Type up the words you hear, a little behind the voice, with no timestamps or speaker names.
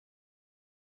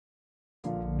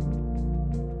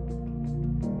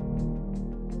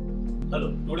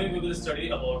Hello, today we will study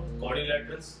about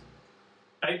quadrilaterals,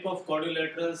 type of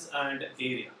quadrilaterals and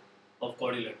area of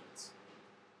quadrilaterals.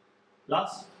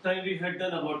 Last time we had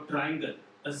done about triangle,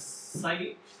 a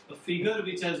figure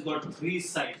which has got three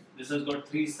sides. This has got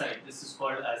three sides. This is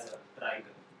called as a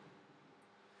triangle.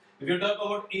 If you talk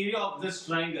about area of this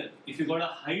triangle, if you got a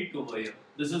height over here,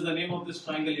 this is the name of this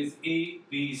triangle is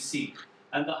ABC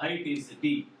and the height is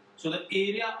D. So the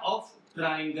area of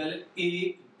triangle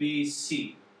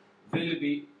ABC will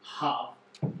be half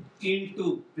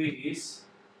into base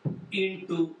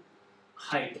into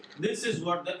height. This is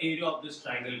what the area of this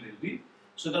triangle will be.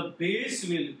 So the base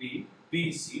will be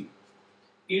BC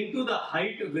into the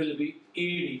height will be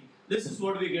AD. This is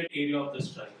what we get area of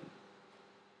this triangle.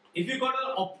 If you got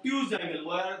an obtuse angle,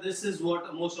 where this is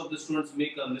what most of the students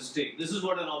make a mistake. This is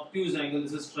what an obtuse angle,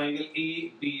 this is triangle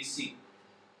ABC.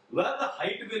 Where the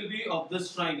height will be of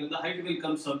this triangle, the height will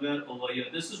come somewhere over here.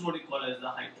 This is what we call as the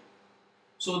height.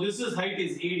 So this is height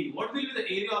is AD. What will be the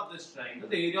area of this triangle?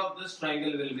 The area of this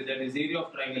triangle will be, that is area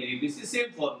of triangle ABC,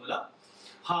 same formula,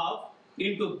 half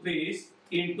into base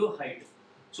into height.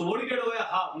 So what do you get over here?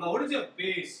 Half. Now what is your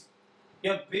base?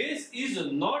 Your base is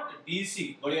not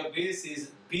DC, but your base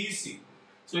is BC.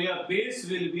 So your base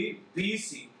will be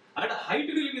BC and height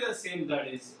will be the same, that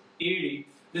is AD.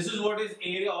 This is what is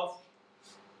area of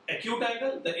acute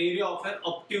angle, the area of an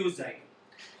obtuse angle.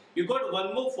 You got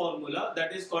one more formula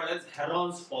that is called as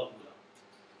Heron's formula.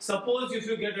 Suppose if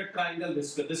you get a triangle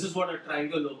this way, this is what a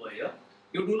triangle over here.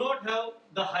 You do not have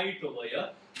the height over here.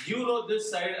 You know this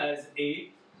side as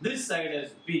A, this side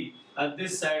as B and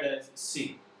this side as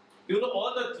C. You know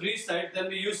all the three sides, then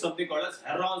we use something called as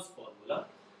Heron's formula.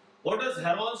 What does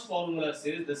Heron's formula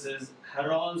say? This is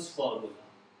Heron's formula.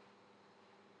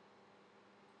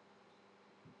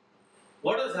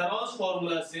 What does Heron's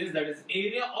formula says? That is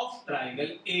area of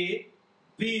triangle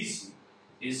ABC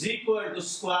is equal to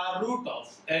square root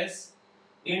of S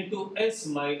into S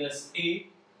minus A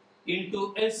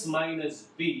into S minus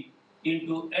B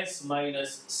into S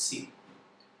minus C.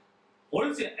 What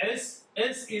is it? S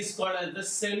is called as the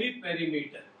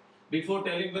semi-perimeter. Before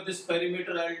telling about this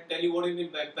perimeter, I will tell you what I mean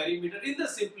by perimeter. In the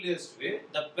simplest way,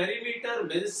 the perimeter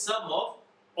means sum of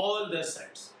all the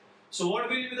sides. So what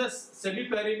will be the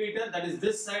semi-perimeter? That is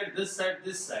this side, this side,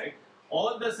 this side.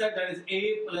 All the side, that is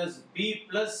A plus B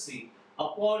plus C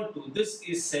upon 2. This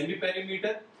is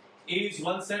semi-perimeter. A is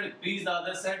one side, B is the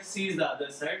other side, C is the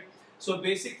other side. So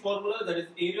basic formula, that is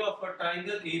area of a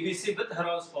triangle ABC with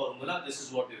Heron's formula. This is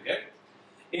what you get.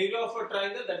 Area of a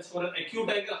triangle, that is for an acute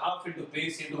angle, half into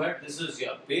base into height. This is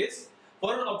your base.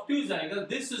 For an obtuse angle,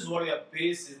 this is what your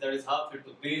base is, that is half into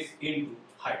base into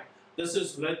height. This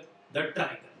is with the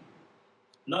triangle.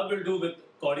 Now we'll do with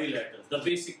quadrilaterals, the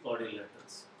basic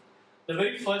quadrilaterals. The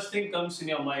very first thing comes in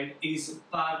your mind is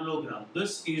parallelogram.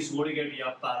 This is what you get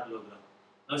your parallelogram.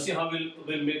 Now see how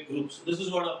we'll make groups. This is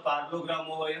what a parallelogram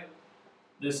over here.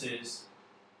 This is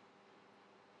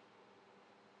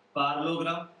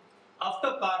parallelogram.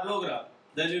 After parallelogram,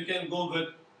 then you can go with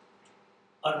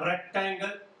a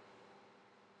rectangle.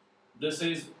 This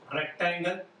is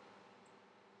rectangle.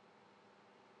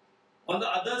 On the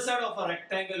other side of a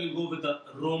rectangle, you go with a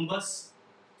rhombus.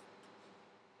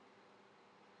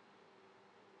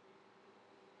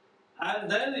 And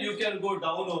then you can go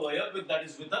down over here with, that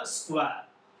is with a square.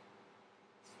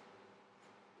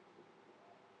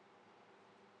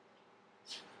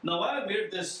 Now I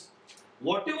made this.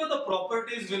 Whatever the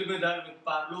properties will be there with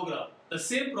parallelogram, the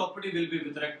same property will be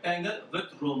with rectangle,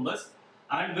 with rhombus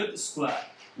and with square.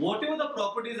 Whatever the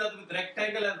properties are with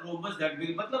rectangle and rhombus, that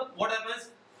will, what happens?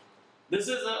 This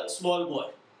is a small boy,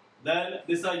 then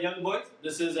these are young boys,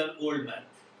 this is an old man.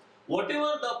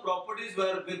 Whatever the properties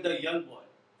were with the young boy,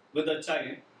 with the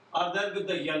child, are there with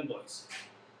the young boys.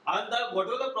 And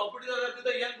whatever the properties are there with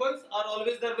the young boys are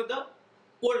always there with the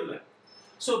old man.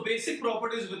 So basic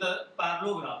properties with a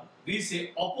parallelogram, we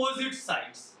say opposite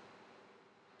sides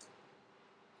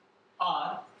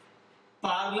are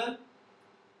parallel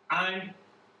and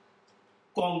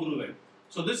congruent.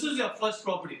 So this is your first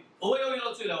property. Over here we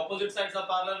also have opposite sides are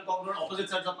parallel and congruent, opposite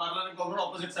sides are parallel and congruent,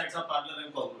 opposite sides are parallel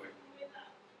and congruent.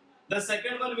 The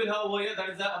second one we'll have over here, that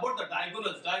is about the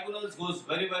diagonals. Diagonals goes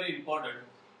very, very important.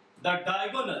 The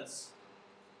diagonals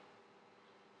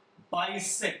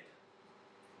bisect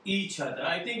each other.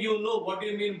 I think you know what do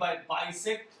you mean by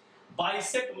bisect.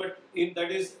 Bisect,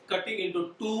 that is cutting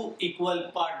into two equal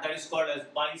parts, that is called as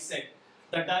bisect.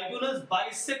 The diagonals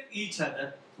bisect each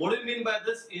other. What do you mean by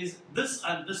this is this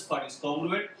and this part is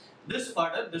congruent, this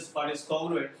part and this part is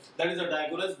congruent. That is the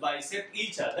diagonals bisect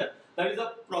each other. That is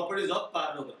the properties of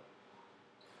parallelogram.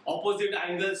 Opposite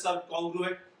angles are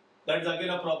congruent. That is again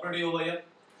a property over here.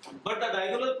 But the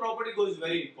diagonal property goes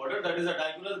very important. That is, the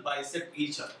diagonal bisect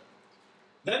each other.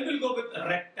 Then we'll go with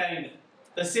rectangle.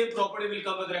 The same property will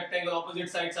come with rectangle. Opposite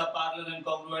sides are parallel and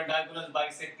congruent. Diagonals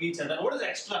bisect each other. What is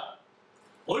extra?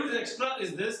 What is extra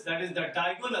is this. That is, the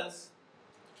diagonals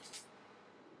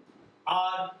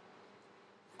are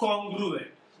congruent.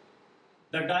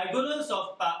 The diagonals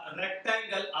of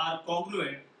rectangle are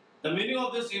congruent. The meaning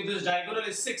of this, if this diagonal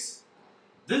is 6,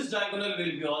 this diagonal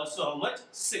will be also how much?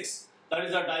 6. That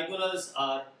is, the diagonals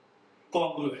are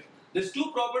congruent. These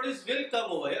two properties will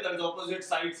come over here. That is, opposite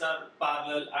sides are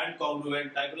parallel and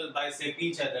congruent. Diagonals bisect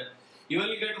each other. You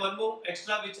will get one more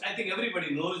extra, which I think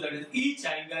everybody knows. That is, each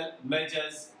angle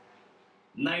measures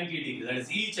 90 degrees. That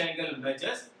is, each angle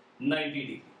measures 90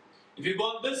 degrees. If you go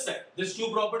on this side, these two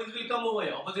properties will come over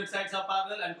here. Opposite sides are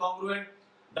parallel and congruent.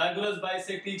 Diagonals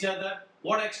bisect each other.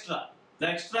 What extra? The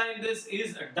extra in this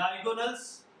is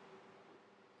diagonals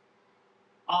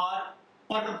are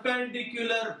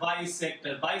perpendicular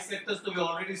bisectors. Bisectors, so we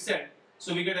already said.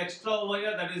 So we get extra over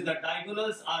here. That is, the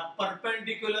diagonals are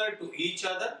perpendicular to each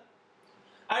other.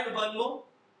 And one more.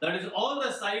 That is, all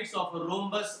the sides of a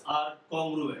rhombus are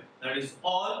congruent. That is,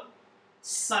 all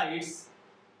sides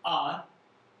are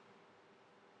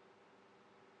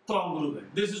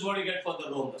congruent. This is what you get for the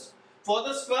rhombus. For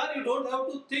the square, you don't have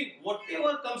to think.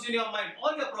 Whatever comes in your mind,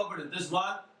 all your properties, this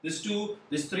 1, this 2,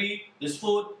 this 3, this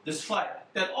 4, this 5.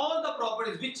 Tell all the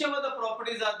properties, whichever the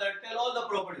properties are there, tell all the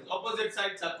properties. Opposite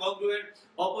sides are congruent,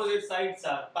 opposite sides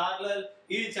are parallel,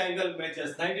 each angle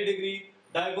measures 90 degrees,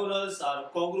 diagonals are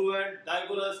congruent,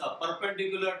 diagonals are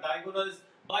perpendicular, diagonals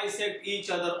bisect each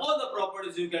other. All the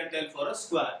properties you can tell for a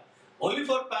square. Only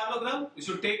for parallelogram, you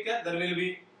should take care, there will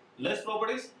be less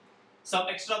properties. Some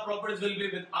extra properties will be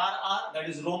with RR, that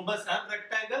is rhombus and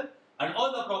rectangle, and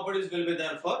all the properties will be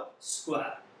there for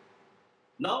square.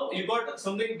 Now you got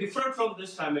something different from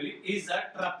this family is a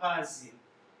trapezium.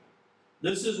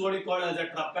 This is what you call as a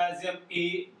trapezium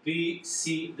A, B,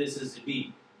 C, this is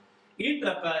D. In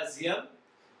trapezium,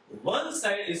 one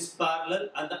side is parallel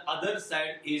and the other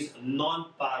side is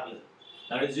non-parallel.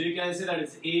 That is, you can say that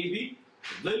is AB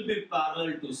will be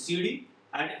parallel to CD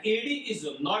and AD is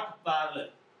not parallel.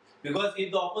 Because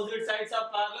if the opposite sides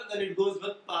are parallel, then it goes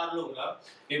with parallelogram.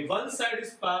 If one side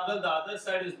is parallel, the other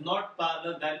side is not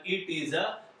parallel, then it is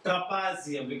a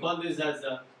trapezium. We call this as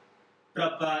a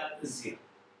trapezium.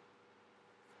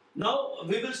 Now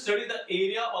we will study the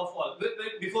area of all.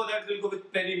 Before that, we'll go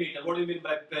with perimeter. What do you mean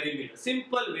by perimeter?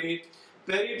 Simple way,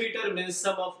 perimeter means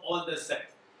sum of all the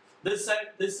sides. This side,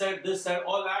 this side, this side,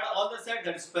 all add all the sides,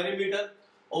 that is perimeter.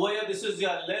 Over here, this is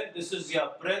your length, this is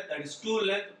your breadth, that is 2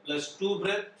 length plus 2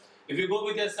 breadth. If you go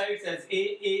with your sides as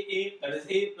A, that is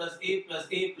A plus A plus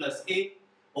A plus A.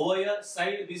 Over here,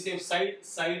 side, we say side,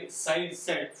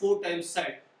 4 times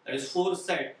side, that is 4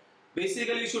 side.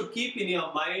 Basically, you should keep in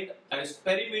your mind that is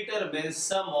perimeter means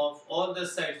sum of all the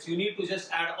sides. You need to just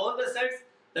add all the sides.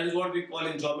 That is what we call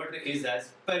in geometry is as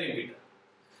perimeter.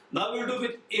 Now we will do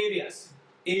with areas,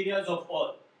 areas of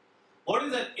all. What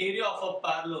is an area of a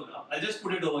parallelogram? I'll just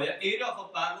put it over here. Area of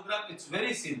a parallelogram, it's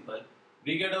very simple.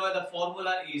 We get over the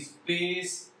formula is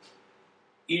base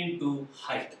into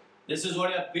height. This is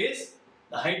what your base,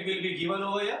 the height will be given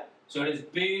over here. So it is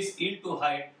base into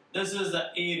height. This is the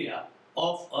area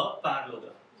of a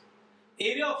parallelogram.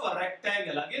 Area of a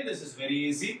rectangle, again this is very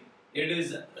easy. It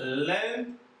is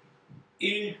length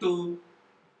into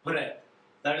breadth.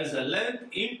 That is the length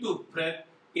into breadth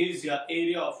is your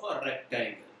area of a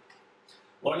rectangle.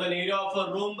 What is an area of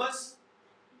a rhombus?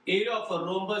 Area of a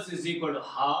rhombus is equal to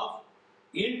half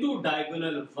into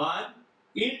diagonal 1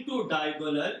 into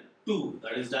diagonal 2.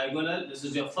 That is diagonal. This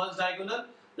is your first diagonal.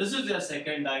 This is your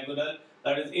second diagonal.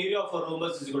 That is area of a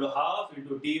rhombus is equal to half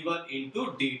into D1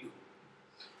 into D2.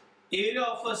 Area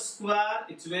of a square,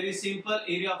 it's very simple.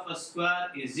 Area of a square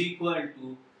is equal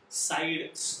to side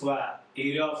square.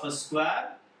 Area of a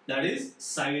square, that is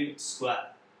side square.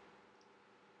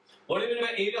 What do you mean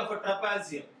by area of a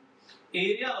trapezium?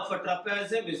 Area of a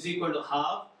trapezium is equal to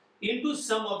half into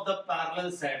sum of the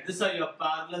parallel side. These are your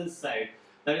parallel side.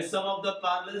 That is sum of the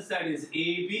parallel side is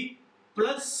AB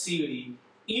plus CD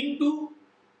into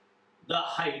the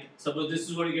height. Suppose this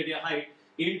is what you get your height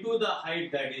into the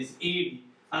height, that is AD.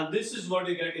 And this is what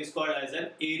you get is called as an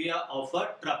area of a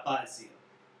trapezium.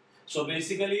 So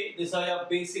basically these are your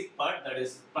basic part, that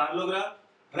is parallelogram,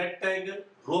 rectangle,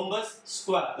 rhombus,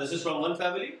 square. This is from one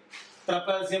family.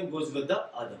 Trapezium goes with the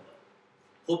other one.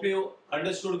 Hope you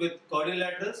understood with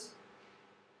quadrilaterals.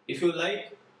 If you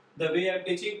like the way I am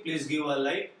teaching, please give a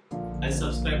like and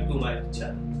subscribe to my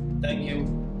channel. Thank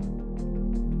you.